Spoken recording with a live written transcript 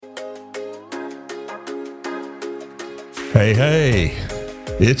Hey, hey,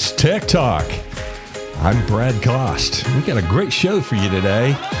 it's Tech Talk. I'm Brad Cost. We got a great show for you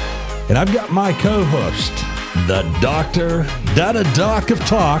today. And I've got my co-host, the Dr. Doc of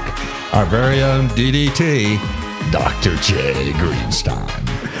Talk, our very own DDT, Dr. Jay Greenstein.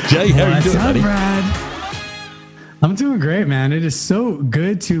 Jay, how you doing, buddy? Brad? I'm doing great, man. It is so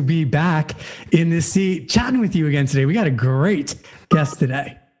good to be back in this seat chatting with you again today. We got a great guest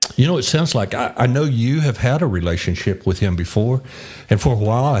today. You know, it sounds like I know you have had a relationship with him before, and for a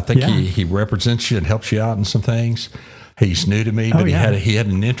while, I think he represents you and helps you out in some things. He's new to me, but he had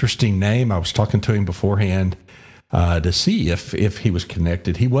an interesting name. I was talking to him beforehand to see if he was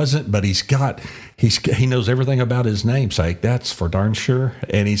connected. He wasn't, but he knows everything about his namesake. That's for darn sure,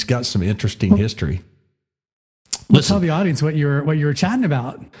 and he's got some interesting history. Let's tell the audience what you were chatting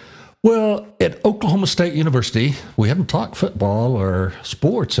about. Well, at Oklahoma State University, we haven't talked football or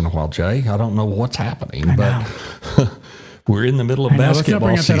sports in a while, Jay. I don't know what's happening, but we're in the middle of basketball Let's not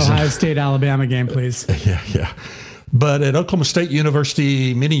bring up season. that Ohio State-Alabama game, please. Yeah. But at Oklahoma State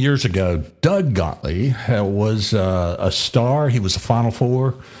University many years ago, Doug Gottlieb was a star. He was a Final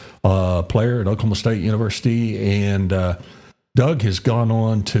Four player at Oklahoma State University, and Doug has gone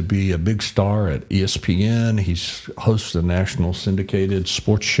on to be a big star at ESPN. He's hosts a national syndicated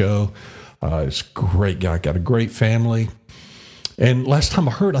sports show. He's a great guy, got a great family. And last time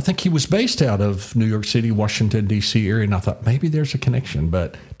I heard, I think he was based out of New York City, Washington, D.C. area. And I thought maybe there's a connection,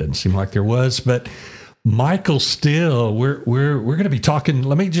 but it doesn't seem like there was. But Michael Still, we're going to be talking.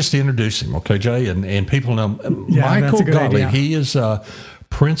 Let me just introduce him, okay, Jay? And people know Michael Gottlieb. He is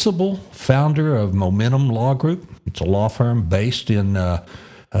principal, founder of Momentum Law Group. It's a law firm based in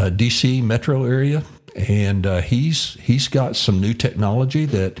D.C. metro area, and he's got some new technology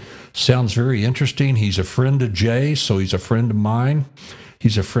that sounds very interesting. He's a friend of Jay, so he's a friend of mine.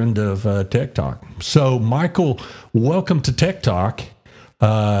 He's a friend of Tech Talk. So, Michael, welcome to Tech Talk.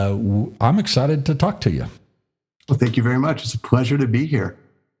 I'm excited to talk to you. Well, thank you very much. It's a pleasure to be here.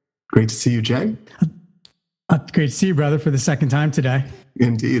 Great to see you, Jay. Great to see you, brother, for the second time today.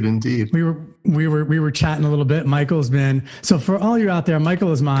 Indeed. We were chatting a little bit. Michael's been, so for all you out there,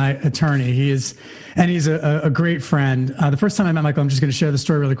 Michael is my attorney. He's a great friend. The first time I met Michael, I'm just going to share the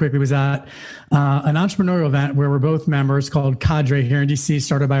story really quickly, was at an entrepreneurial event where we're both members called Cadre here in DC,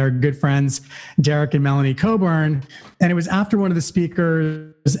 started by our good friends, Derek and Melanie Coburn. And it was after one of the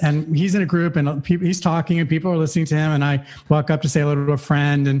speakers, and he's in a group and he's talking and people are listening to him. And I walk up to say hello to a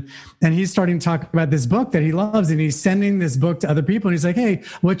friend, and he's starting to talk about this book that he loves. And he's sending this book to other people. And he's like, "Hey,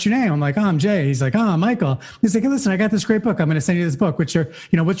 what's your name?" I'm like, "Oh, I'm Jay." He's like, "Oh, I'm Michael." He's like, "Hey, listen, I got this great book. I'm going to send you this book. What's your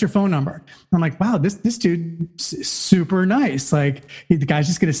phone number?" I'm like, "Wow, this dude's super nice. Like, the guy's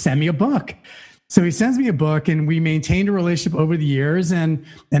just going to send me a book." So he sends me a book, and we maintained a relationship over the years. And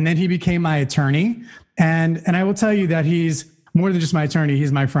then he became my attorney. And I will tell you that he's more than just my attorney.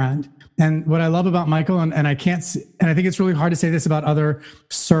 He's my friend. And what I love about Michael, and I think it's really hard to say this about other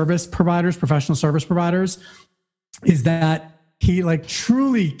service providers, professional service providers, is that he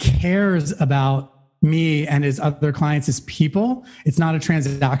truly cares about me and his other clients as people. It's not a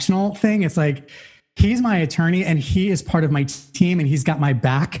transactional thing. It's like, he's my attorney and he is part of my team and he's got my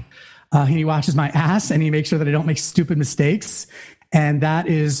back. He watches my ass and he makes sure that I don't make stupid mistakes. And that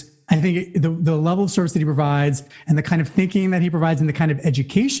is, I think, the level of service that he provides and the kind of thinking that he provides and the kind of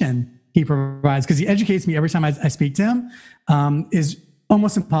education he provides, because he educates me every time I speak to him, is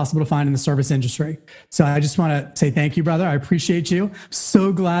almost impossible to find in the service industry. So I just want to say thank you, brother. I appreciate you.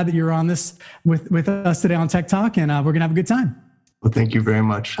 So glad that you're on this with us today on Tech Talk, and we're going to have a good time. Well, thank you very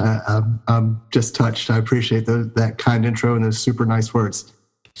much. I'm just touched. I appreciate that kind intro and those super nice words.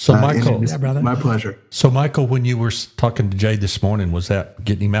 So, Michael, brother. My pleasure. So, Michael, when you were talking to Jay this morning, was that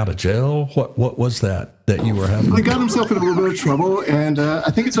getting him out of jail? What was that you were having? He got himself in a little bit of trouble, and I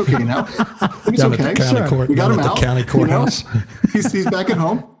think it's okay now. I think it's Down okay. At the county court, we got him out. The county courthouse. He's back at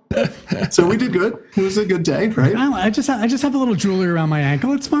home. So we did good. It was a good day, right? I just have a little jewelry around my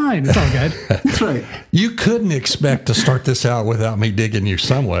ankle. It's fine. It's all good. That's right. You couldn't expect to start this out without me digging you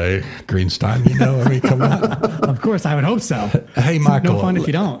some way, Greenstein. I mean, come on. Of course, I would hope so. Hey, Michael. No fun if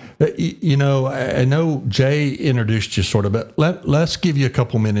you don't. I know Jay introduced you sort of, but let's give you a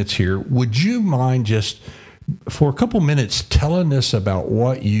couple minutes here. Would you mind just, for a couple minutes, telling us about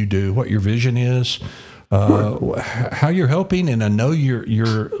what you do, what your vision is, how you're helping? And I know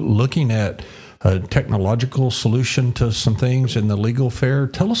you're looking at a technological solution to some things in the legal fair.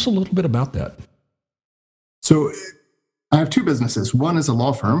 Tell us a little bit about that. So I have two businesses. One is a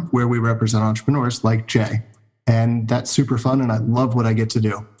law firm where we represent entrepreneurs like Jay, and that's super fun, and I love what I get to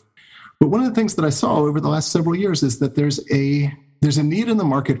do. But one of the things that I saw over the last several years is that there's a need in the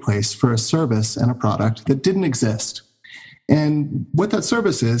marketplace for a service and a product that didn't exist. And what that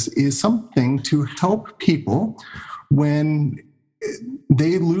service is something to help people when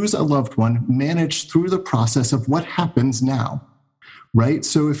they lose a loved one, manage through the process of what happens now, right?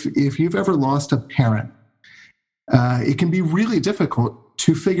 So if you've ever lost a parent, it can be really difficult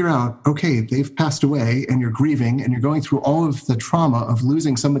to figure out, okay, they've passed away and you're grieving and you're going through all of the trauma of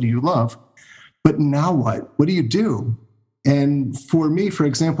losing somebody you love, but now what? What do you do? And for me, for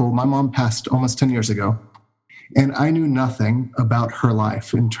example, my mom passed almost 10 years ago, and I knew nothing about her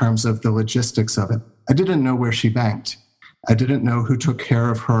life in terms of the logistics of it. I didn't know where she banked. I didn't know who took care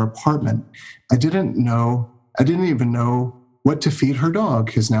of her apartment. I didn't even know what to feed her dog,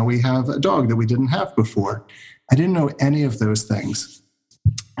 because now we have a dog that we didn't have before. I didn't know any of those things.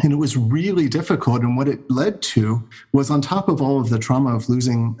 And it was really difficult. And what it led to was, on top of all of the trauma of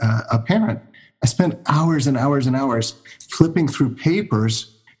losing a parent, I spent hours and hours and hours flipping through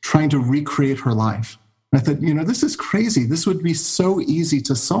papers trying to recreate her life. And I thought, this is crazy. This would be so easy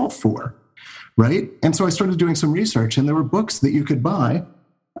to solve for, right? And so I started doing some research, and there were books that you could buy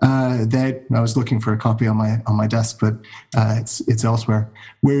that I was looking for a copy on my desk, but it's elsewhere,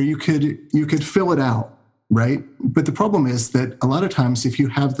 where you could fill it out, right? But the problem is that a lot of times, if you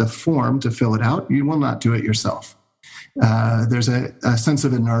have the form to fill it out, you will not do it yourself. There's a sense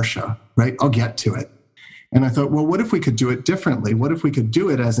of inertia, right? I'll get to it. And I thought, well, what if we could do it differently? What if we could do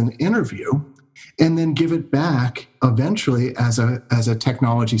it as an interview and then give it back eventually as a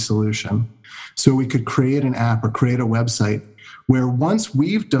technology solution? So we could create an app or create a website where, once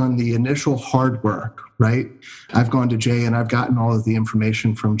we've done the initial hard work, right? I've gone to Jay and I've gotten all of the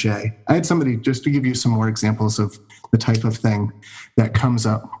information from Jay. I had somebody, just to give you some more examples of the type of thing that comes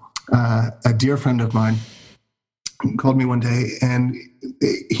up. A dear friend of mine called me one day, and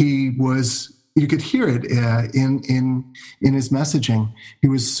you could hear it in his messaging. He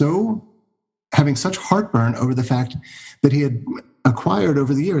was having such heartburn over the fact that he had acquired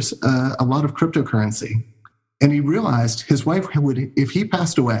over the years a lot of cryptocurrency. And he realized his wife would, if he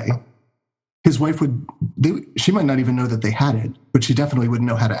passed away, his wife she might not even know that they had it, but she definitely wouldn't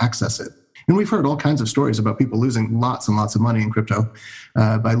know how to access it. And we've heard all kinds of stories about people losing lots and lots of money in crypto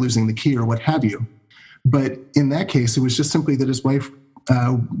by losing the key or what have you. But in that case, it was just simply that his wife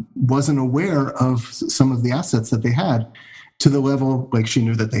wasn't aware of some of the assets that they had, to the level, like, she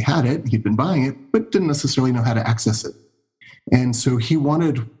knew that they had it, he'd been buying it, but didn't necessarily know how to access it. And so he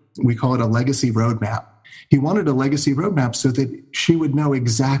wanted, we call it a legacy roadmap. He wanted a legacy roadmap so that she would know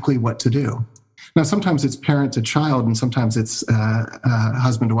exactly what to do. Now, sometimes it's parent to child, and sometimes it's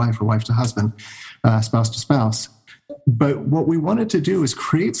husband to wife, or wife to husband, spouse to spouse. But what we wanted to do is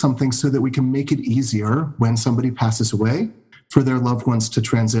create something so that we can make it easier when somebody passes away for their loved ones to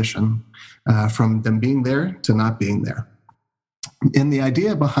transition from them being there to not being there. And the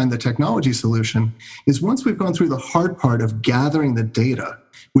idea behind the technology solution is, once we've gone through the hard part of gathering the data,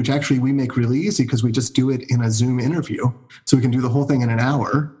 which actually we make really easy because we just do it in a Zoom interview, so we can do the whole thing in an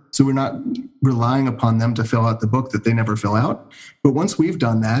hour. So we're not relying upon them to fill out the book that they never fill out. But once we've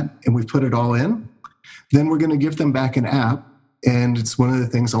done that and we've put it all in, then we're going to give them back an app. And it's one of the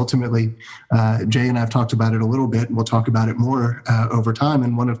things, ultimately, Jay and I have talked about it a little bit, and we'll talk about it more over time.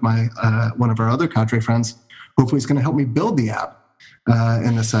 And one of our other cadre friends hopefully is going to help me build the app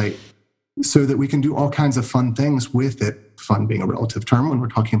and the site, so that we can do all kinds of fun things with it. Fun being a relative term when we're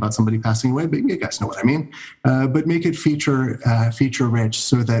talking about somebody passing away, but you guys know what I mean. But make it feature rich,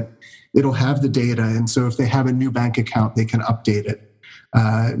 so that it'll have the data. And so if they have a new bank account, they can update it.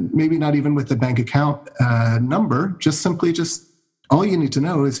 Maybe not even with the bank account number, just all you need to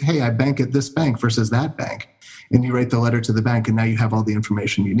know is, hey, I bank at this bank versus that bank. And you write the letter to the bank, and now you have all the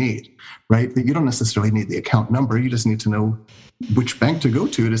information you need, right? But you don't necessarily need the account number. You just need to know which bank to go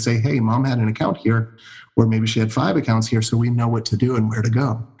to say, hey, mom had an account here, or maybe she had 5 accounts here, so we know what to do and where to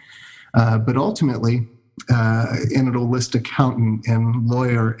go. But ultimately, and it'll list accountant and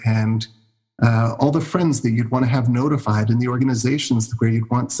lawyer and all the friends that you'd want to have notified, in the organizations where you'd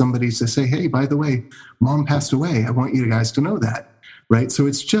want somebody to say, hey, by the way, mom passed away. I want you guys to know that. Right? So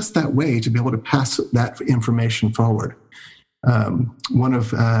it's just that way to be able to pass that information forward. One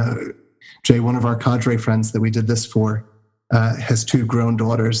of our cadre friends that we did this for, has 2 grown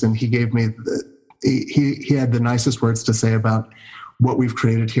daughters, and he gave me he had the nicest words to say about what we've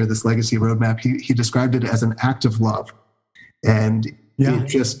created here, this legacy roadmap. He described it as an act of love, and it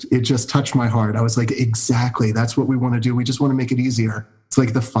just touched my heart. I was like, exactly, that's what we want to do. We just want to make it easier. It's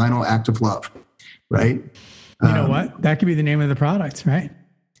like the final act of love, right? You know what? That could be the name of the product, right?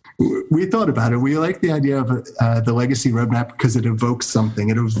 We thought about it. We like the idea of the legacy roadmap because it evokes something.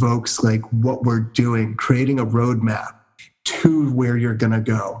 It evokes, like, what we're doing, creating a roadmap to where you're going to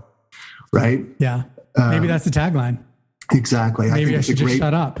go, right? Yeah. Maybe that's the tagline. Exactly. Maybe I should just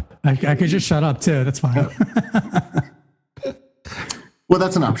shut up. I could just shut up too. That's fine. Well,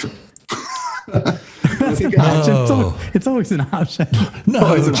 that's an option. It's always an option.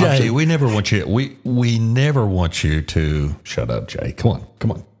 No, Jay, option. we never want you. We never want you to shut up, Jay. Come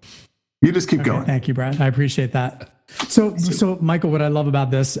on. You just keep going. Thank you, Brad. I appreciate that. So Michael, what I love about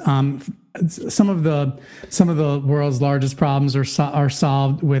this, some of the world's largest problems are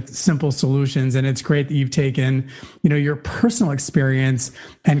solved with simple solutions, and it's great that you've taken, your personal experience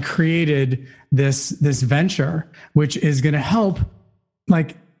and created this venture, which is going to help,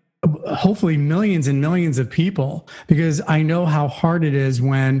 hopefully millions and millions of people, because I know how hard it is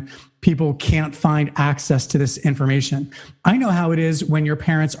when people can't find access to this information. I know how it is when your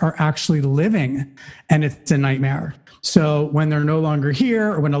parents are actually living and it's a nightmare. So when they're no longer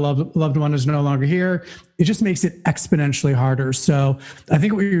here, or when a loved one is no longer here, it just makes it exponentially harder. So I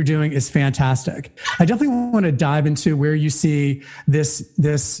think what you're doing is fantastic. I definitely want to dive into where you see this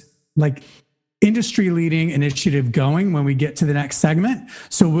industry leading initiative going when we get to the next segment.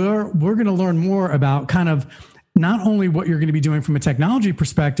 So we're going to learn more about kind of not only what you're going to be doing from a technology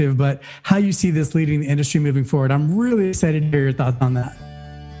perspective, but how you see this leading the industry moving forward. I'm really excited to hear your thoughts on that.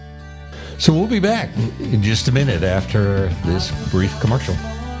 So we'll be back in just a minute after this brief commercial.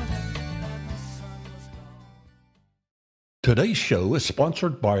 Today's show is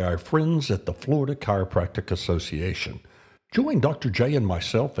sponsored by our friends at the Florida Chiropractic Association. Join Dr. J and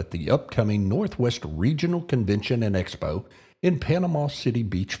myself at the upcoming Northwest Regional Convention and Expo in Panama City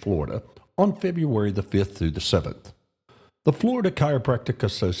Beach, Florida, on February the 5th through the 7th. The Florida Chiropractic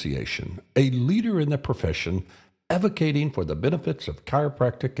Association, a leader in the profession, advocating for the benefits of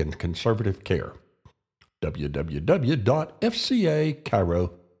chiropractic and conservative care.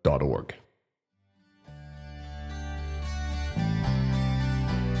 www.fcachiro.org.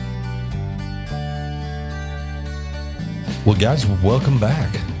 Well, guys, welcome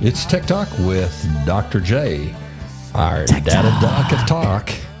back. It's Tech Talk with Dr. J, our data doc of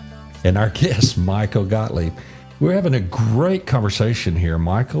talk, and our guest, Michael Gottlieb. We're having a great conversation here.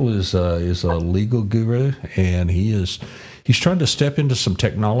 Michael is a legal guru, and he's trying to step into some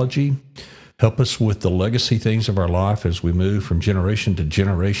technology, help us with the legacy things of our life as we move from generation to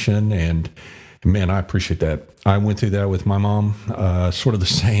generation. And man, I appreciate that. I went through that with my mom, sort of the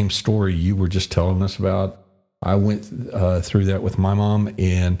same story you were just telling us about. I went through that with my mom,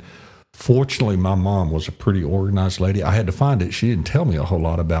 and fortunately, my mom was a pretty organized lady. I had to find it. She didn't tell me a whole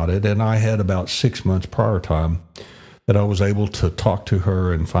lot about it, and I had about 6 months prior time that I was able to talk to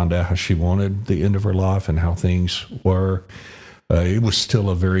her and find out how she wanted the end of her life and how things were. It was still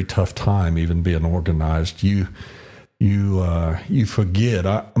a very tough time, even being organized. You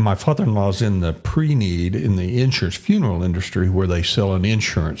forget. My father-in-law's in the pre-need in the insurance funeral industry, where they sell an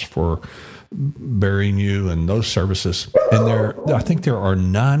insurance for burying you and those services. And I think there are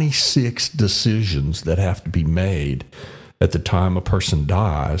 96 decisions that have to be made at the time a person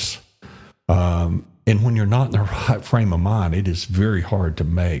dies. And when you're not in the right frame of mind, it is very hard to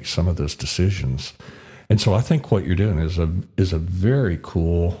make some of those decisions. And so I think what you're doing is a very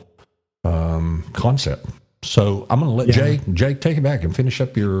cool concept. So I'm going to let Jay take it back and finish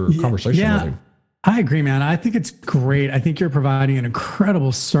up your conversation with him. I agree, man. I think it's great. I think you're providing an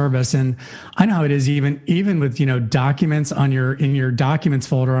incredible service, and I know how it is. Even with documents in your documents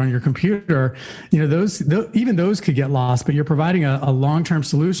folder on your computer, those could get lost. But you're providing a long-term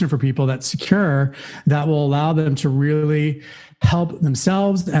solution for people that's secure, that will allow them to really help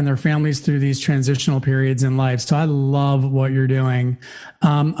themselves and their families through these transitional periods in life. So I love what you're doing.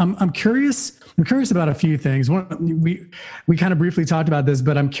 I'm curious about a few things. We kind of briefly talked about this,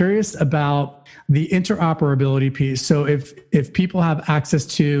 but I'm curious about the interoperability piece. So if people have access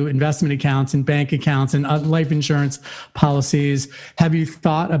to investment accounts and bank accounts and life insurance policies, have you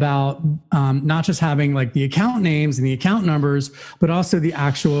thought about not just having the account names and the account numbers, but also the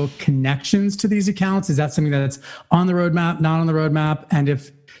actual connections to these accounts? Is that something that's on the roadmap, not on the roadmap? And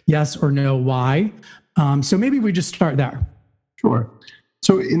if yes or no, why? So maybe we just start there. Sure.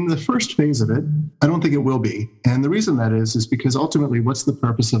 So in the first phase of it, I don't think it will be. And the reason that is because ultimately what's the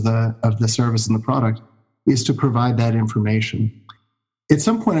purpose of the service and the product is to provide that information. At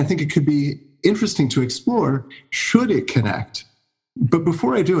some point, I think it could be interesting to explore, should it connect? But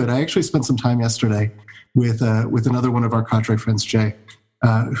before I do it, I actually spent some time yesterday with another one of our contract friends, Jay,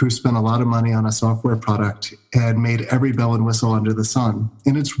 who spent a lot of money on a software product and made every bell and whistle under the sun.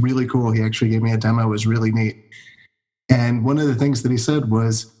 And it's really cool. He actually gave me a demo. It was really neat. And one of the things that he said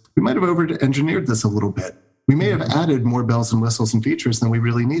was, we might have over-engineered this a little bit. We may have added more bells and whistles and features than we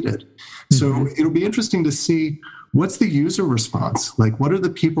really needed. Mm-hmm. So it'll be interesting to see, what's the user response? What are the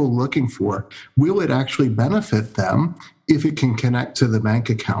people looking for? Will it actually benefit them? if it can connect to the bank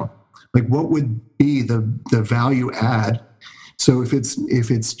account. Like, what would be the value add? So if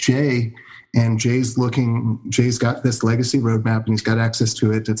it's Jay, and Jay's got this legacy roadmap and he's got access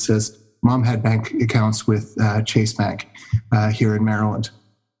to it that says mom had bank accounts with Chase Bank here in Maryland.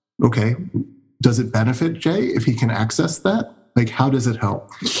 Okay, does it benefit Jay if he can access that? Like, how does it help?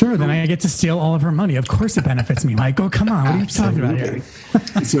 Sure, then I get to steal all of her money. Of course it benefits me, Michael. Come on, what are you talking about here?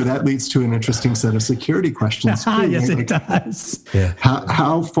 So that leads to an interesting set of security questions. Yes, it does. Yeah.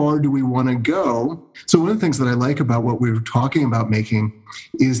 How far do we want to go? So one of the things that I like about what we were talking about making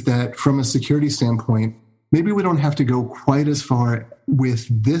is that from a security standpoint, maybe we don't have to go quite as far with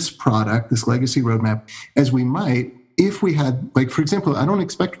this product, this legacy roadmap, as we might if we had, like, for example, I don't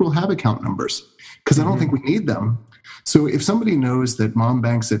expect we'll have account numbers because I don't think we need them. So if somebody knows that mom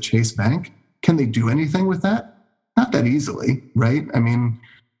banks at Chase Bank, can they do anything with that? Not that easily, right? I mean,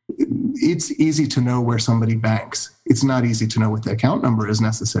 it's easy to know where somebody banks. It's not easy to know what the account number is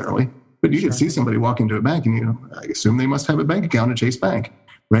necessarily, but you can see somebody walk into a bank and I assume they must have a bank account at Chase Bank,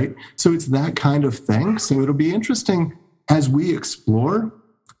 right? So it's that kind of thing. So it'll be interesting as we explore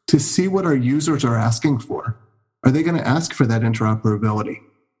to see what our users are asking for. Are they going to ask for that interoperability?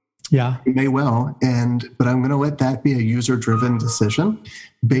 Yeah. It may well, but I'm going to let that be a user-driven decision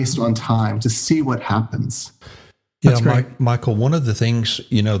based on time to see what happens. Yeah, Michael, one of the things,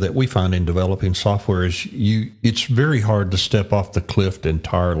 that we find in developing software is it's very hard to step off the cliff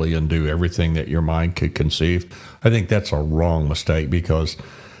entirely and do everything that your mind could conceive. I think that's a wrong mistake because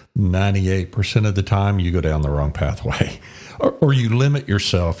 98% of the time you go down the wrong pathway or you limit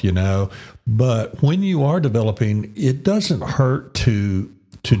yourself, But when you are developing, it doesn't hurt to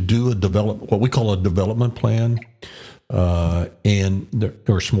do what we call a development plan. And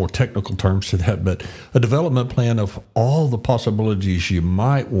there's some more technical terms to that, but a development plan of all the possibilities you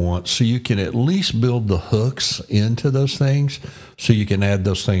might want so you can at least build the hooks into those things so you can add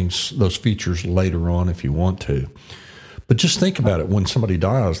those features later on if you want to. But just think about it. When somebody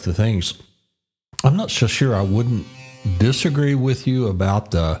dials the things, I'm not so sure I wouldn't disagree with you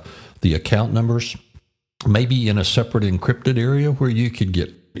about the account numbers, maybe in a separate encrypted area where you could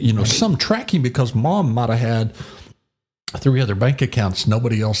get, some tracking because mom might have had 3 other bank accounts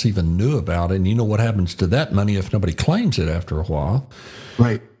nobody else even knew about. And you know what happens to that money if nobody claims it after a while.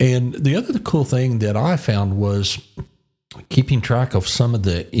 Right. And the other cool thing that I found was keeping track of some of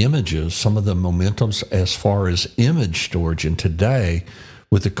the images, some of the momentums as far as image storage. And today,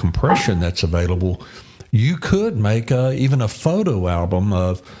 with the compression that's available, you could make even a photo album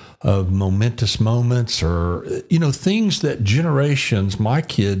of momentous moments or, things that generations, my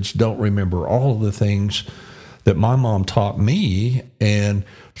kids don't remember all of the things that my mom taught me. And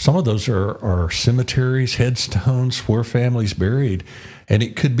some of those are cemeteries, headstones, where families buried, and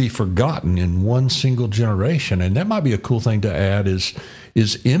it could be forgotten in one single generation. And that might be a cool thing to add is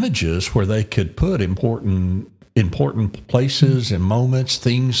images where they could put important places and moments,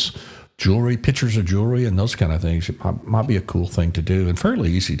 things, jewelry, pictures of jewelry, and those kind of things. It might be a cool thing to do and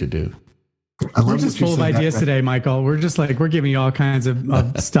fairly easy to do. We're just full of ideas today, Michael. We're just we're giving you all kinds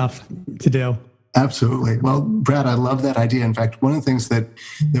of stuff to do. Absolutely. Well, Brad, I love that idea. In fact, one of the things that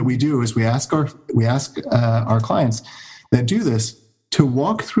we do is we ask our clients that do this to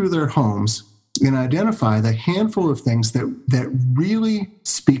walk through their homes and identify the handful of things that really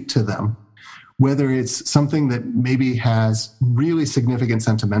speak to them, whether it's something that maybe has really significant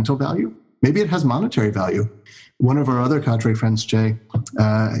sentimental value, maybe it has monetary value. One of our other cadre friends, Jay,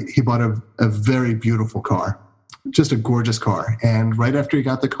 he bought a very beautiful car, just a gorgeous car. And right after he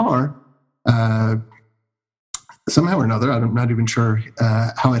got the car, somehow or another, I'm not even sure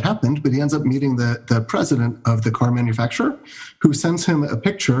how it happened, but he ends up meeting the president of the car manufacturer, who sends him a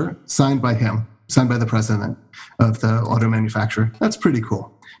picture signed by the president of the auto manufacturer. That's pretty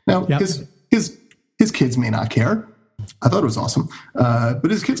cool. Now, yep. His kids may not care. I thought it was awesome,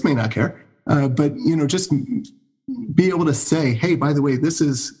 but his kids may not care. But just be able to say, hey, by the way, this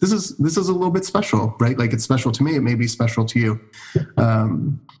is a little bit special, right? Like, it's special to me. It may be special to you.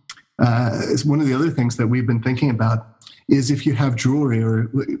 Is one of the other things that we've been thinking about is if you have jewelry or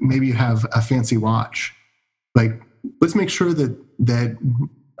maybe you have a fancy watch, like, let's make sure that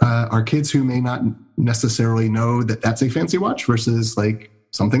our kids who may not necessarily know that that's a fancy watch versus like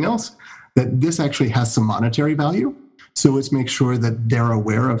something else, that this actually has some monetary value. So let's make sure that they're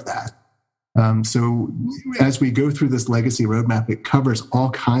aware of that. So as we go through this legacy roadmap, it covers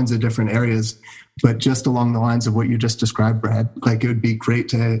all kinds of different areas, but just along the lines of what you just described, Brad, like, it would be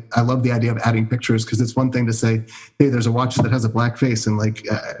great I love the idea of adding pictures, because it's one thing to say, hey, there's a watch that has a black face, and like,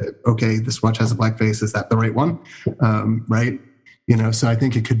 okay, this watch has a black face. Is that the right one? Right. So I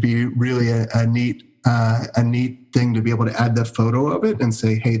think it could be really a neat a neat thing to be able to add the photo of it and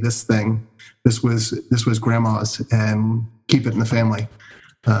say, hey, this was grandma's, and keep it in the family,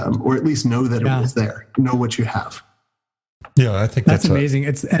 or at least know that it was there. Know what you have. Yeah, I think that's amazing.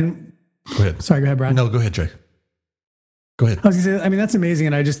 Go ahead. Sorry, go ahead, Brad. No, go ahead, Jay. Go ahead. I was gonna say, I mean, that's amazing,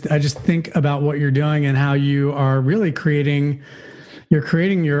 and I just think about what you're doing and how you are really creating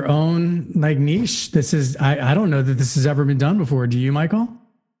your own like niche. This is I don't know that this has ever been done before. Do you, Michael?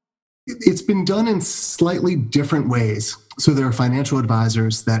 It's been done in slightly different ways. So there are financial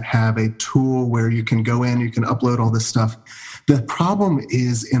advisors that have a tool where you can go in, you can upload all this stuff. The problem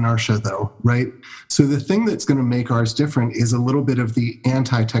is inertia, though, right? So the thing that's going to make ours different is a little bit of the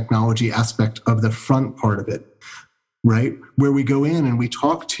anti-technology aspect of the front part of it, right? Where we go in and we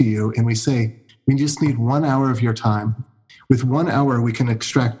talk to you and we say, we just need 1 hour of your time. With 1 hour, we can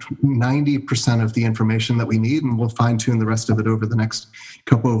extract 90% of the information that we need, and we'll fine tune the rest of it over the next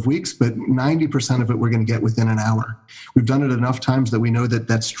couple of weeks. But 90% of it we're going to get within an hour. We've done it enough times that we know that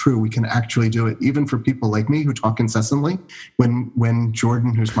that's true. We can actually do it, even for people like me who talk incessantly. When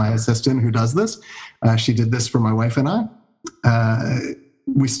Jordan, who's my assistant, who does this, she did this for my wife and I.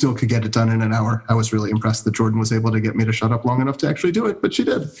 We still could get it done in an hour. I was really impressed that Jordan was able to get me to shut up long enough to actually do it, but she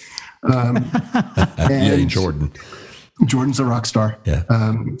did. Yay, Jordan. Jordan's a rock star, yeah,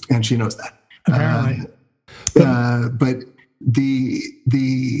 and she knows that. Apparently, but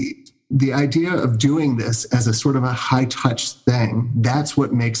the idea of doing this as a sort of a high touch thing—that's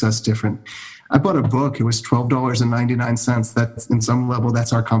what makes us different. I bought a book; it was $12.99. That's in some level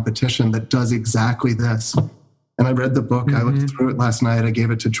that's our competition that does exactly this. And I read the book. Mm-hmm. I looked through it last night. I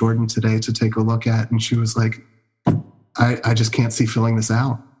gave it to Jordan today to take a look at, and she was like, "I just can't see filling this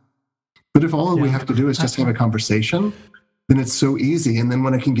out." But if all we have to do is just have a conversation, then it's so easy. And then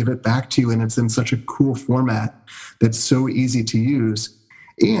when I can give it back to you and it's in such a cool format that's so easy to use.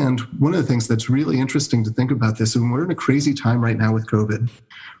 And one of the things that's really interesting to think about this, and we're in a crazy time right now with COVID,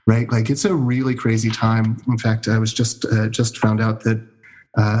 right? Like it's a really crazy time. In fact, I was just found out that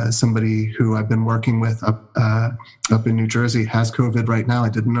somebody who I've been working with up in New Jersey has COVID right now. I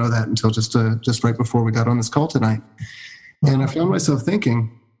didn't know that until just right before we got on this call tonight. And I found myself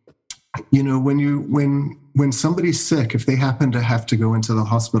thinking, you know, when somebody's sick, if they happen to have to go into the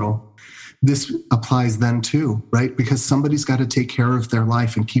hospital, this applies then too, right? Because somebody's got to take care of their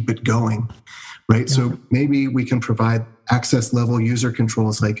life and keep it going, right? Yeah. So maybe we can provide access level user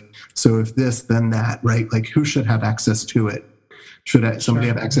controls, like, so if this, then that, right? Like who should have access to it? Should somebody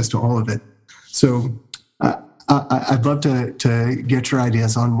have access to all of it? So I'd love to get your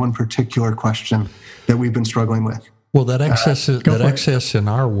ideas on one particular question that we've been struggling with. Well, that access in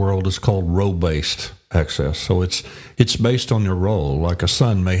our world is called role-based access. So it's based on your role. Like a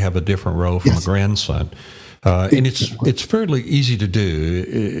son may have a different role from a grandson, and it's fairly easy to do.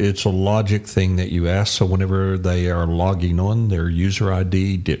 It's a logic thing that you ask. So whenever they are logging on, their user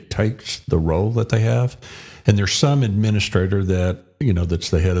ID dictates the role that they have, and there's some administrator that that's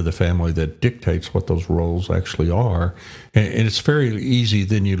the head of the family that dictates what those roles actually are. And it's very easy.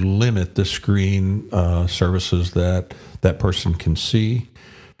 Then you limit the screen services that person can see.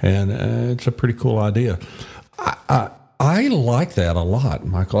 And it's a pretty cool idea. I like that a lot,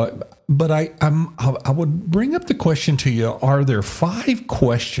 Michael. But I would bring up the question to you, are there 5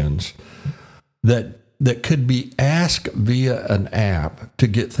 questions that could be asked via an app to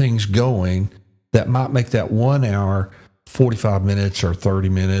get things going that might make that 1 hour 45 minutes or 30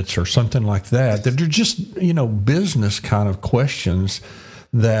 minutes or something like that are just, business kind of questions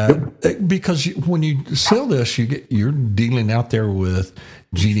that, because when you sell this, you're dealing out there with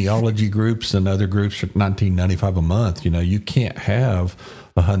genealogy groups and other groups at $19.95 a month. You can't have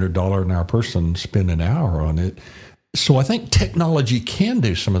 $100 an hour person spend an hour on it. So I think technology can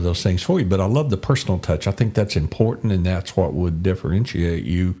do some of those things for you, but I love the personal touch. I think that's important, and that's what would differentiate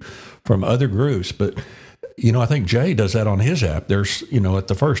you from other groups. But I think Jay does that on his app. There's, at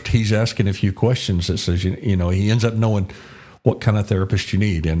the first, he's asking a few questions that says, he ends up knowing what kind of therapist you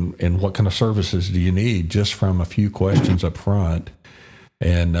need and what kind of services do you need just from a few questions up front.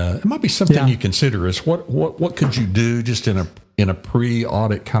 And it might be something you consider is what could you do just in a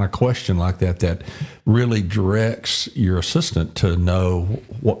pre-audit kind of question like that really directs your assistant to know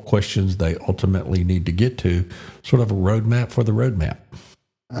what questions they ultimately need to get to, sort of a roadmap for the roadmap.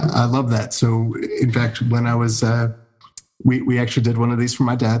 I love that. So, in fact, when I was, we actually did one of these for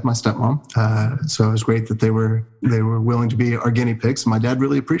my dad, my stepmom. So it was great that they were willing to be our guinea pigs. My dad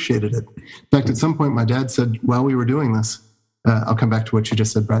really appreciated it. In fact, at some point, my dad said, while we were doing this, I'll come back to what you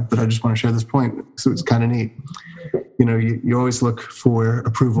just said, Brad, but I just want to share this point. So it's kind of neat. You always look for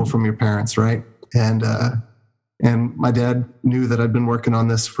approval from your parents, right? And And my dad knew that I'd been working on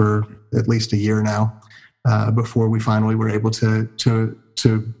this for at least a year now, before we finally were able to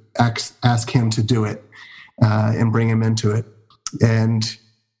ask him to do it and bring him into it. And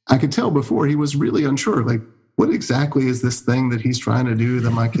I could tell before he was really unsure, like, what exactly is this thing that he's trying to do,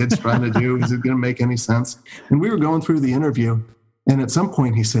 that my kid's trying to do? Is it going to make any sense? And we were going through the interview, and at some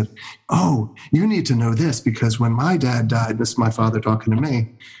point he said, "Oh, you need to know this, because when my dad died," this is my father talking to me,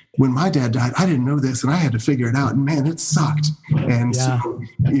 "when my dad died, I didn't know this, and I had to figure it out, and man, it sucked. And so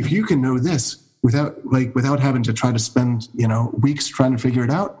if you can know this without having to try to spend, weeks trying to figure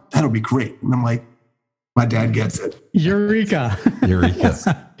it out, that'll be great." And I'm like, my dad gets it. Eureka.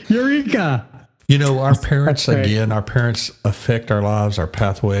 Eureka. Our parents, our parents affect our lives, our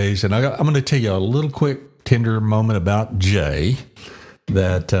pathways. And I'm going to tell you a little quick, tender moment about Jay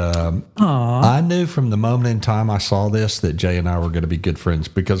that I knew from the moment in time I saw this that Jay and I were going to be good friends,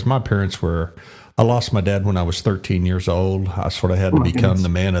 because my parents I lost my dad when I was 13 years old. I sort of had to become the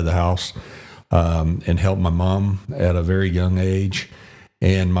man of the house and help my mom at a very young age.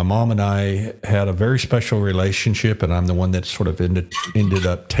 And my mom and I had a very special relationship, and I'm the one that sort of ended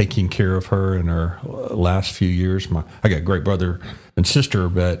up taking care of her in her last few years. I got a great brother and sister,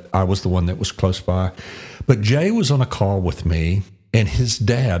 but I was the one that was close by. But Jay was on a call with me, and his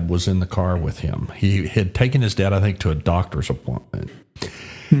dad was in the car with him. He had taken his dad, I think, to a doctor's appointment.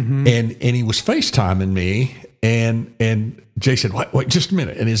 Mm-hmm. And he was FaceTiming me, and Jay said, wait, just a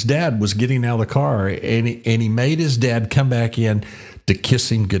minute. And his dad was getting out of the car, and he made his dad come back in to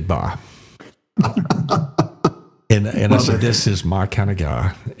kiss him goodbye. and I said, this is my kind of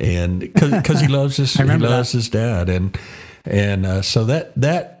guy. And because he loves his dad. And so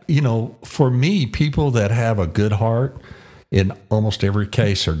that, for me, people that have a good heart in almost every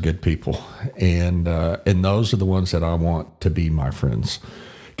case are good people. And those are the ones that I want to be my friends.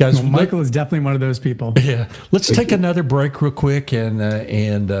 Guys, Michael is definitely one of those people. Yeah. Let's take another break real quick,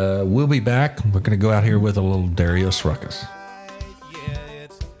 and we'll be back. We're going to go out here with a little Darius Ruckus.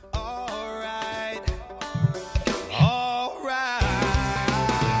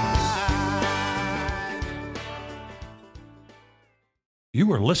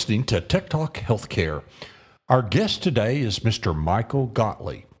 You are listening to Tech Talk Healthcare. Our guest today is Mr. Michael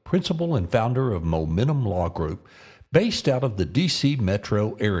Gottlieb, principal and founder of Momentum Law Group, based out of the D.C.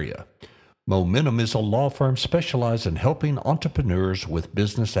 metro area. Momentum is a law firm specialized in helping entrepreneurs with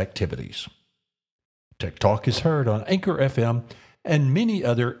business activities. Tech Talk is heard on Anchor FM and many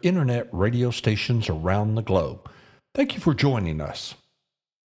other internet radio stations around the globe. Thank you for joining us.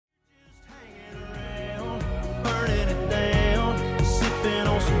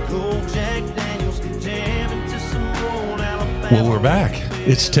 Well, we're back.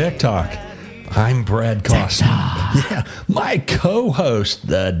 It's Tech Talk. I'm Brad Costin. Yeah, my co-host,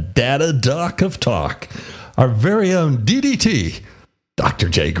 the Data Doc of Talk, our very own DDT, Dr.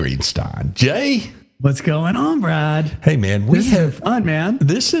 Jay Greenstein. Jay? What's going on, Brad? Hey, man. This has been fun, man.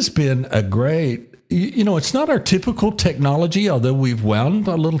 This has been a great, it's not our typical technology, although we've wound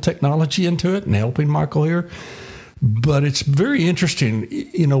a little technology into it and helping Michael here. But it's very interesting.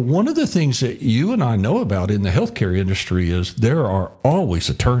 One of the things that you and I know about in the healthcare industry is there are always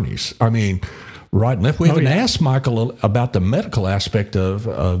attorneys. I mean, right and left. We haven't asked Michael about the medical aspect of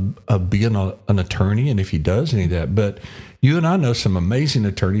being an attorney and if he does any of that. But you and I know some amazing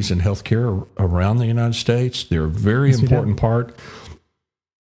attorneys in healthcare around the United States. They're a very important part.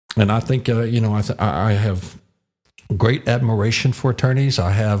 And I think, I have great admiration for attorneys. I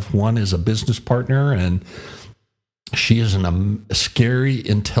have one as a business partner, and she is a scary,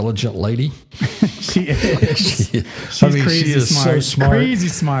 intelligent lady. She is. She's crazy smart. So smart. Crazy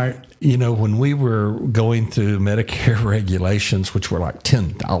smart. When we were going through Medicare regulations, which were like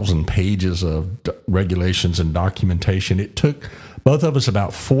 10,000 pages of regulations and documentation, it took both of us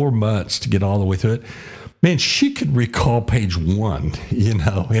about 4 months to get all the way through it. Man, she could recall page one,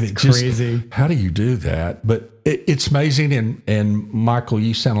 and it's crazy. How do you do that? But it's amazing. And Michael,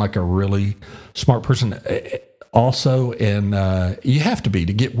 you sound like a really smart person also, and you have to be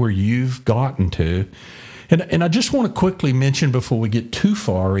to get where you've gotten to. And I just want to quickly mention before we get too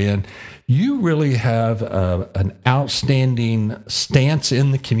far in, you really have an outstanding stance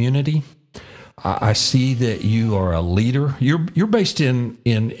in the community. I see that you are a leader. You're based in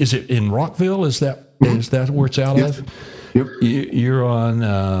is it in Rockville? Is that where it's out of? Yep. You're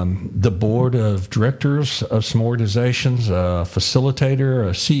on the board of directors of some organizations, a facilitator,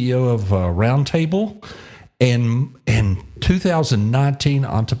 a CEO of Roundtable. And 2019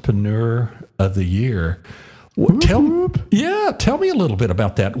 Entrepreneur of the Year. Tell me a little bit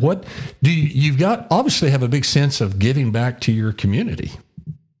about that. What do you've got? Obviously, have a big sense of giving back to your community.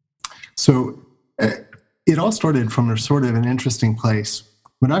 So, it all started from a sort of an interesting place.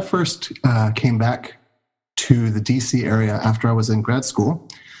 When I first came back to the DC area after I was in grad school,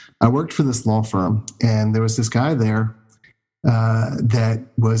 I worked for this law firm, and there was this guy there that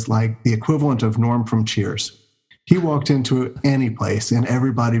was like the equivalent of Norm from Cheers. He walked into any place and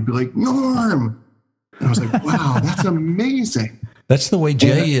everybody would be like, Norm! And I was like, wow, that's amazing. That's the way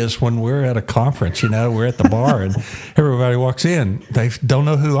Jay is when we're at a conference, we're at the bar and everybody walks in. They don't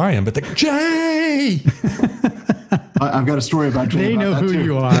know who I am, but they're, Jay! I've got a story about Jay. They know who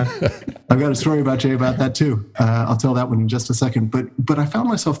you are. I've got a story about Jay about that too. I'll tell that one in just a second. But I found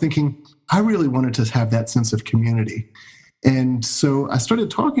myself thinking, I really wanted to have that sense of community. And so I started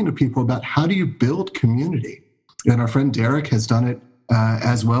talking to people about how do you build community? And our friend Derek has done it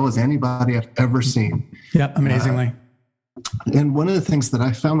as well as anybody I've ever seen. Yep, amazingly. And one of the things that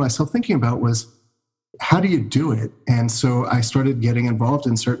I found myself thinking about was, how do you do it? And so I started getting involved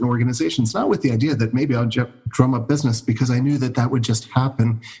in certain organizations, not with the idea that maybe I'll drum up business, because I knew that that would just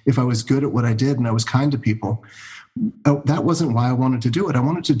happen if I was good at what I did and I was kind to people. That wasn't why I wanted to do it. I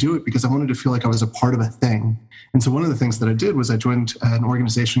wanted to do it because I wanted to feel like I was a part of a thing. And so one of the things that I did was I joined an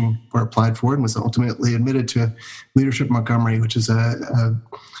organization where I applied for and was ultimately admitted to Leadership Montgomery, which is a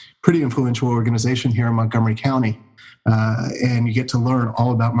pretty influential organization here in Montgomery County. And you get to learn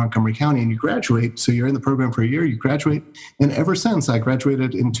all about Montgomery County, and you graduate. So you're in the program for a year, you graduate. And ever since I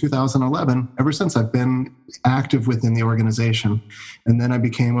graduated in 2011, ever since I've been active within the organization. And then I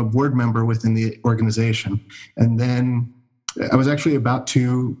became a board member within the organization. And then I was actually about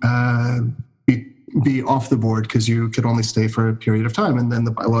to be off the board because you could only stay for a period of time. And then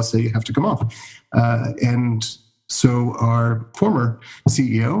the bylaws say you have to come off. And so our former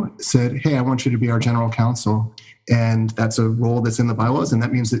CEO said, hey, I want you to be our general counsel. And that's a role that's in the bylaws. And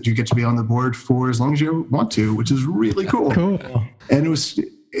that means that you get to be on the board for as long as you want to, which is really cool. Cool. And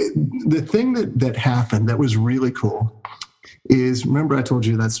the thing that happened that was really cool is, remember I told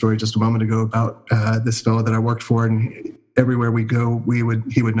you that story just a moment ago about this fellow that I worked for, and everywhere we go,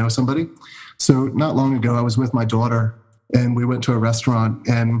 he would know somebody. So not long ago, I was with my daughter and we went to a restaurant,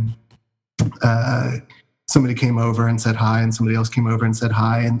 and somebody came over and said hi, and somebody else came over and said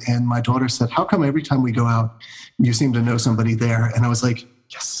hi. And my daughter said, how come every time we go out, you seem to know somebody there? And I was like,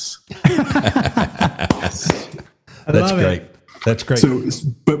 yes. Yes. That's great. That's great. So,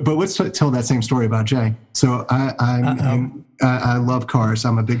 but let's tell that same story about Jay. So I love cars.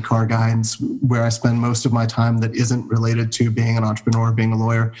 I'm a big car guy, and it's where I spend most of my time that isn't related to being an entrepreneur, being a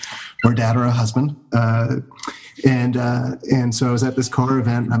lawyer, or dad, or a husband. And so I was at this car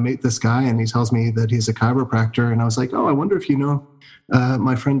event, and I meet this guy, and he tells me that he's a chiropractor. And I was like, oh, I wonder if you know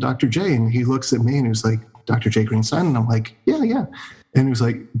my friend Dr. J. And he looks at me and he was like, Dr. J. Greenstein? And I'm like, yeah. And he was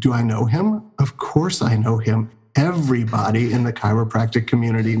like, do I know him? Of course I know him. Everybody in the chiropractic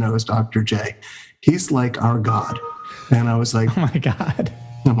community knows Dr. J. He's like our God. And I was like, oh my God.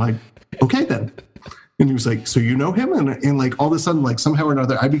 I'm like, okay then. And he was like, so you know him? And like all of a sudden, like somehow or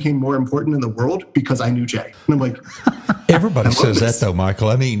another, I became more important in the world because I knew Jay. And I'm like, everybody says that though, Michael.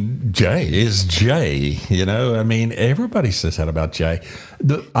 I mean, Jay is Jay, I mean, everybody says that about Jay.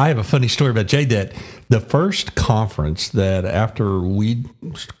 I have a funny story about Jay, that the first conference that after we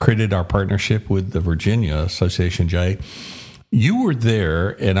created our partnership with the Virginia Association, Jay, you were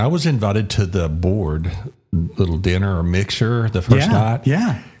there and I was invited to the board little dinner or mixer the first night.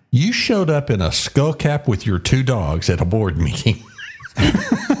 Yeah. You showed up in a skull cap with your two dogs at a board meeting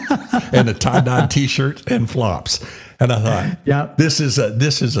and a tie-dye T-shirt and flops. And I thought, yep. This is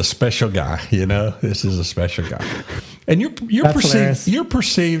a special guy, This is a special guy. And you're That's perceived hilarious. You're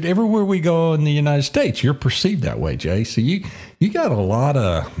perceived everywhere we go in the United States. You're perceived that way, Jay. So you got a lot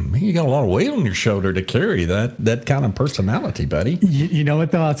of weight on your shoulder to carry that kind of personality, buddy. You know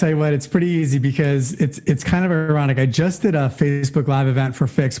what though? I'll tell you what, it's pretty easy because it's kind of ironic. I just did a Facebook Live event for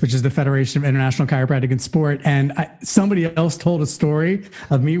FIX, which is the Federation of International Chiropractic and Sport. And somebody else told a story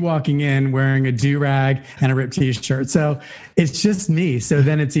of me walking in wearing a do-rag and a ripped T-shirt. So it's just me. So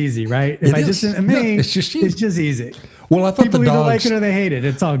then it's easy, right? If I just me, it's just you. It's just easy. Well, I thought People the either dogs like it or they hate it.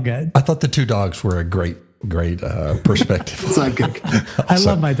 It's all good. I thought the two dogs were a great perspective. Sidekick. I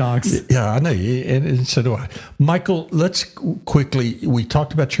love my dogs. Yeah, I know. And so do I. Michael, let's quickly, we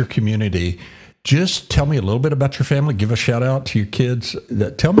talked about your community. Just tell me a little bit about your family. Give a shout out to your kids.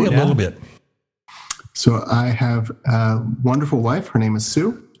 Tell me a little bit. So I have a wonderful wife. Her name is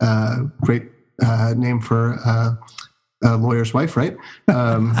Sue. Great name for a lawyer's wife, right?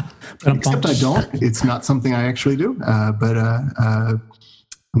 Except I don't. It's not something I actually do. But I'm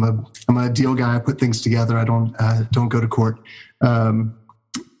a deal guy. I put things together. I don't go to court.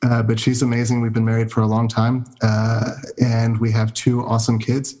 But she's amazing. We've been married for a long time, and we have two awesome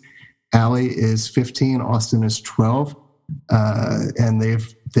kids. Allie is 15, Austin is 12, and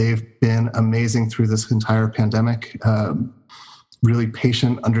they've been amazing through this entire pandemic. Really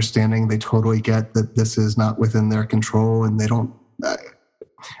patient, understanding. They totally get that this is not within their control, and they don't.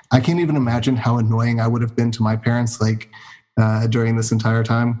 I can't even imagine how annoying I would have been to my parents, during this entire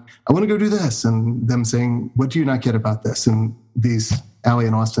time. I want to go do this, and them saying, "What do you not get about this?" And these Allie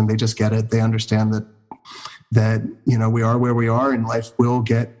and Austin, they just get it. They understand that we are where we are, and life will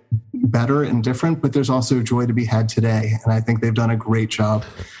get better and different, but there's also joy to be had today. And I think they've done a great job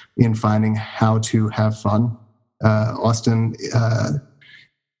in finding how to have fun. Austin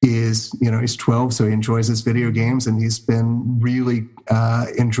he's 12, so he enjoys his video games, and he's been really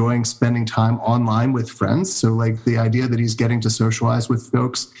enjoying spending time online with friends. So the idea that he's getting to socialize with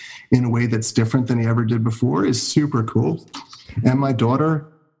folks in a way that's different than he ever did before is super cool. And my daughter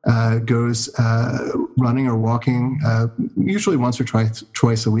goes running or walking usually once or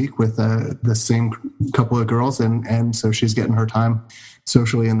twice a week with the same couple of girls, and so she's getting her time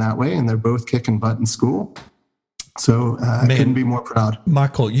socially in that way, and they're both kicking butt in school. So I couldn't be more proud.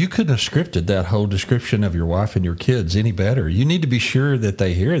 Michael, you couldn't have scripted that whole description of your wife and your kids any better. You need to be sure that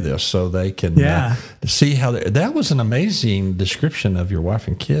they hear this so they can see how that was an amazing description of your wife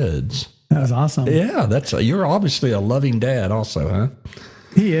and kids. That was awesome. Yeah, you're obviously a loving dad also, huh?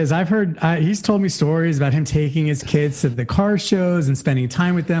 He is. I've heard, he's told me stories about him taking his kids to the car shows and spending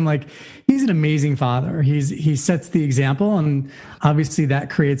time with them. He's an amazing father. He sets the example, and obviously that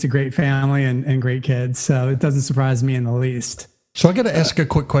creates a great family and great kids. So it doesn't surprise me in the least. So I got to ask a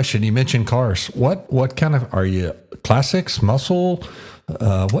quick question. You mentioned cars. What kind of, are you classics, muscle?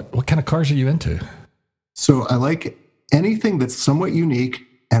 What kind of cars are you into? So I like anything that's somewhat unique,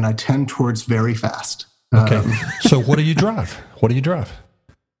 and I tend towards very fast. Okay. So what do you drive?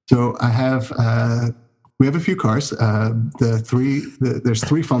 So I have, we have a few cars. There's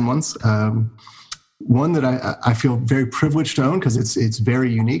three fun ones. One that I feel very privileged to own because it's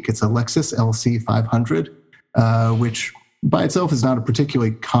very unique. It's a Lexus LC 500, which by itself is not a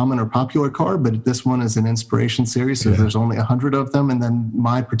particularly common or popular car, but this one is an inspiration series. So there's only 100 of them. And then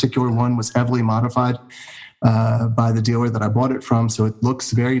my particular one was heavily modified by the dealer that I bought it from. So it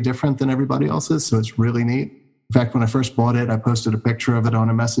looks very different than everybody else's. So it's really neat. In fact, when I first bought it, I posted a picture of it on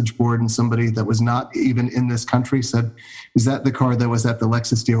a message board, and somebody that was not even in this country said, "Is that the car that was at the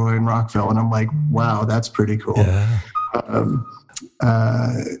Lexus dealer in Rockville?" And I'm like, wow, that's pretty cool. Yeah.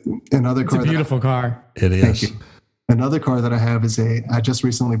 Another car. It's a beautiful car. It is. Thank you. Another car that I have I just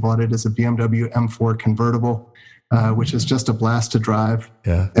recently bought it, is a BMW M4 convertible, which is just a blast to drive.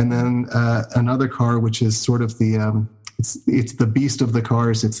 Yeah. And then another car, which is sort of it's the beast of the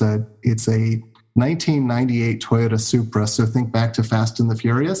cars. It's a 1998 Toyota Supra. So think back to Fast and the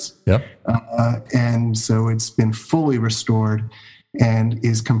Furious. Yep. And so it's been fully restored and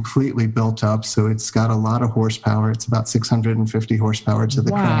is completely built up. So it's got a lot of horsepower. It's about 650 horsepower to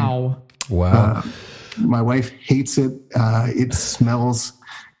the crane. Wow. My wife hates it. It smells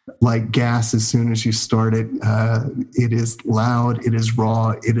like gas as soon as you start it. It is loud. It is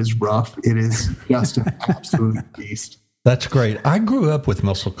raw. It is rough. It is just an absolute beast. That's great. I grew up with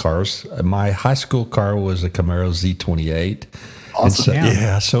muscle cars. My high school car was a Camaro Z28.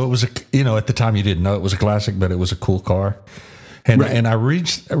 Awesome. So it was at the time you didn't know it was a classic, but it was a cool car. And Right. and I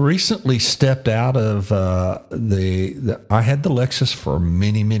recently stepped out of I had the Lexus for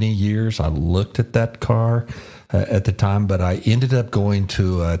many, many years. I looked at that car at the time, but I ended up going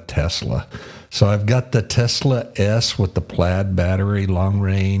to a Tesla. So I've got the Tesla S with the plaid battery, long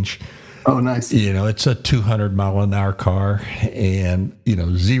range. Oh, nice. It's a 200 mile an hour car, and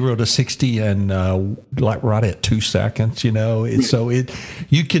 0 to 60 and right at 2 seconds. You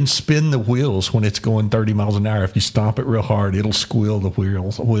can spin the wheels when it's going 30 miles an hour. If you stomp it real hard, it'll squeal the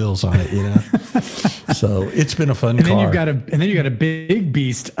wheels on it. So it's been a fun car. And then you got a big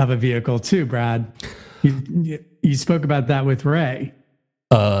beast of a vehicle too, Brad. You spoke about that with Ray.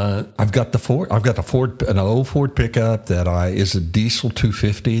 I've got an old Ford pickup that is a diesel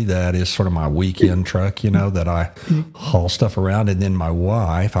 250. That is sort of my weekend truck, that I haul stuff around. And then my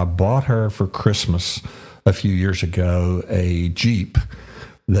wife, I bought her for Christmas a few years ago, a Jeep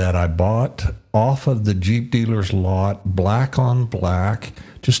that I bought off of the Jeep dealer's lot, black on black,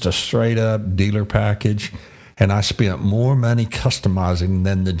 just a straight up dealer package. And I spent more money customizing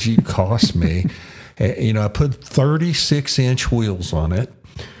than the Jeep cost me. I put 36-inch wheels on it.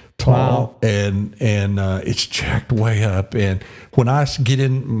 Tall. Wow. And it's jacked way up. And when I get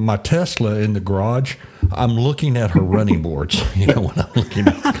in my Tesla in the garage, I'm looking at her running boards, when I'm looking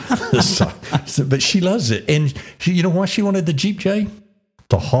at the side. But she loves it. And you know why she wanted the Jeep, Jay?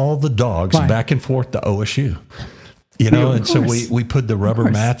 To haul the dogs back and forth to OSU. You know, of and so course. we put the rubber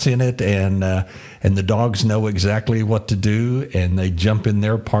mats in it, and the dogs know exactly what to do, and they jump in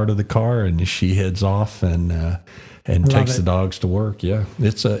their part of the car, and she heads off and takes the dogs to work. Yeah,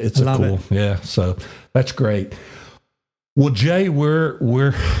 it's a cool. Yeah, so that's great. Well, Jay, we're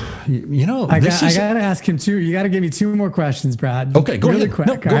I got to ask him too. You got to give me two more questions, Brad. Okay, go really ahead. quick,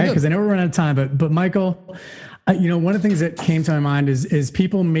 No, all right? Because I know we're running out of time. But Michael, one of the things that came to my mind is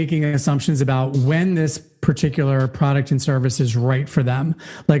people making assumptions about when this particular product and service is right for them.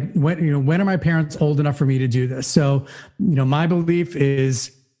 Like when are my parents old enough for me to do this? So my belief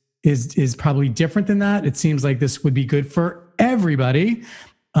is probably different than that. It seems like this would be good for everybody.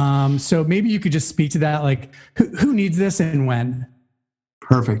 So maybe you could just speak to that, like who needs this and when?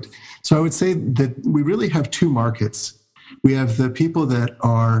 Perfect. So I would say that we really have two markets. We have the people that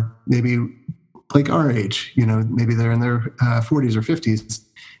are maybe like our age, maybe they're in their 40s or 50s,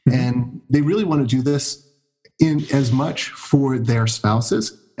 and they really want to do this in as much for their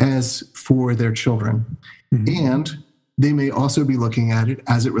spouses as for their children. And they may also be looking at it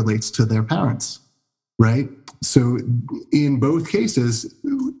as it relates to their parents, right? So in both cases,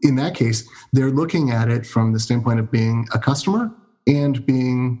 in that case, they're looking at it from the standpoint of being a customer and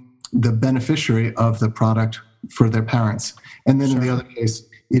being the beneficiary of the product for their parents. And then in the other case,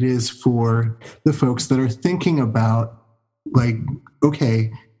 it is for the folks that are thinking about, like,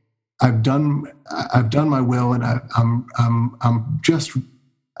 okay, I've done my will, and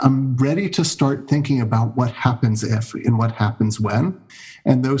I'm ready to start thinking about what happens if and what happens when.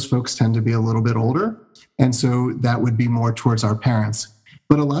 And those folks tend to be a little bit older. And so that would be more towards our parents.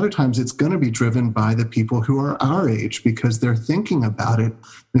 But a lot of times it's going to be driven by the people who are our age, because they're thinking about it.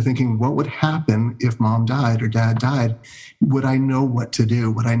 They're thinking, what would happen if mom died or dad died? Would I know what to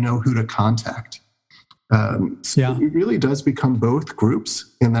do? Would I know who to contact? So it really does become both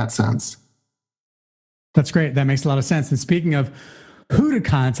groups in that sense. That's great. That makes a lot of sense. And speaking of who to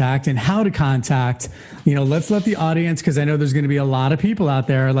contact and how to contact, let's let the audience, because I know there's going to be a lot of people out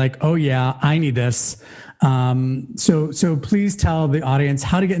there like, oh yeah, I need this. So please tell the audience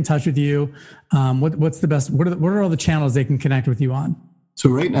how to get in touch with you. What's the best? What are all the channels they can connect with you on? So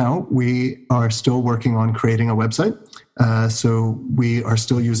right now we are still working on creating a website. So we are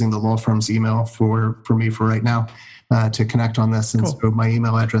still using the law firm's email for me for right now to connect on this. And so my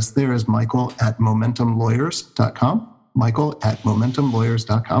email address there is michael@momentumlawyers.com.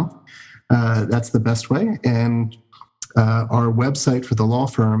 michael@momentumlawyers.com. That's the best way. And our website for the law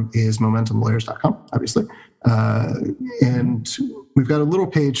firm is momentumlawyers.com, obviously. And we've got a little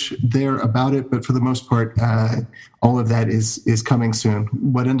page there about it, but for the most part, all of that is coming soon.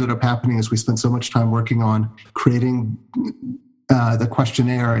 What ended up happening is we spent so much time working on creating the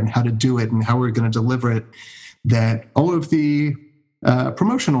questionnaire and how to do it and how we're going to deliver it, that all of the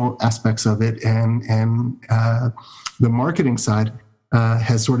promotional aspects of it and the marketing side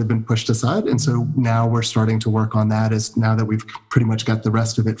has sort of been pushed aside. And so now we're starting to work on that, as now that we've pretty much got the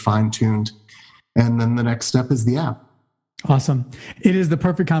rest of it fine-tuned. And then the next step is the app. Awesome. It is the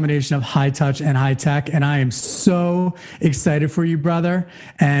perfect combination of high touch and high tech. And I am so excited for you, brother.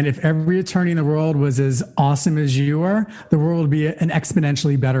 And if every attorney in the world was as awesome as you are, the world would be an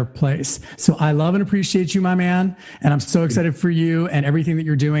exponentially better place. So I love and appreciate you, my man. And I'm so excited for you and everything that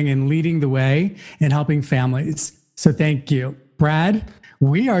you're doing and leading the way and helping families. So thank you. Brad,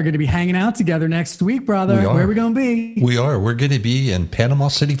 we are going to be hanging out together next week, brother. Where are we going to be? We are. We're going to be in Panama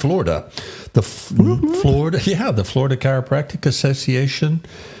City, Florida. The Florida Chiropractic Association.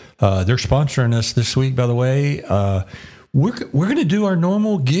 They're sponsoring us this week, by the way. We're going to do our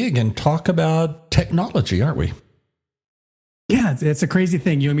normal gig and talk about technology, aren't we? Yeah, it's a crazy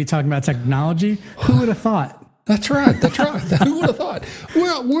thing. You and me talking about technology. Who would have thought? That's right. Who would have thought?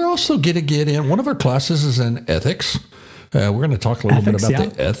 Well, we're also going to get in. One of our classes is in ethics. We're going to talk a little bit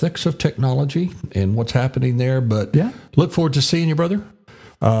about the ethics of technology and what's happening there. But look forward to seeing you, brother.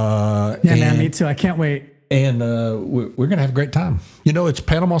 Man, me too. I can't wait. And we're going to have a great time. It's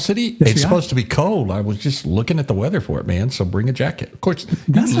Panama City. Yes, it's supposed to be cold. I was just looking at the weather for it, man. So bring a jacket. Of course,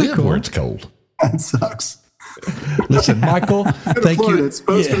 you live where it's cold. That sucks. Listen, Michael, thank you. It's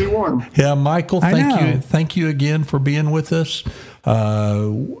supposed to be warm. Yeah, Michael, thank you. Thank you again for being with us.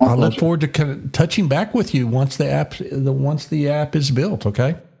 I look forward to touching back with you once the app is built.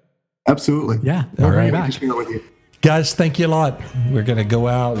 Okay. Absolutely. Yeah. We'll bring it back. With you. Guys, thank you a lot. We're going to go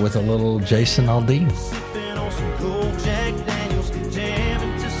out with a little Jason Aldean.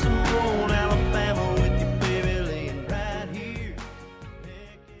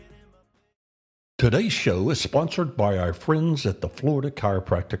 Today's show is sponsored by our friends at the Florida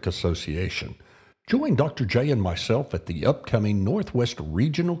Chiropractic Association. Join Dr. J and myself at the upcoming Northwest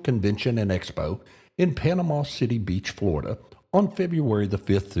Regional Convention and Expo in Panama City Beach, Florida, on February the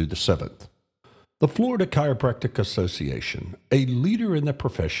 5th through the 7th. The Florida Chiropractic Association, a leader in the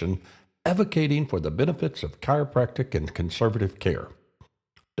profession, advocating for the benefits of chiropractic and conservative care.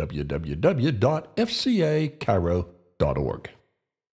 www.fcachiro.org.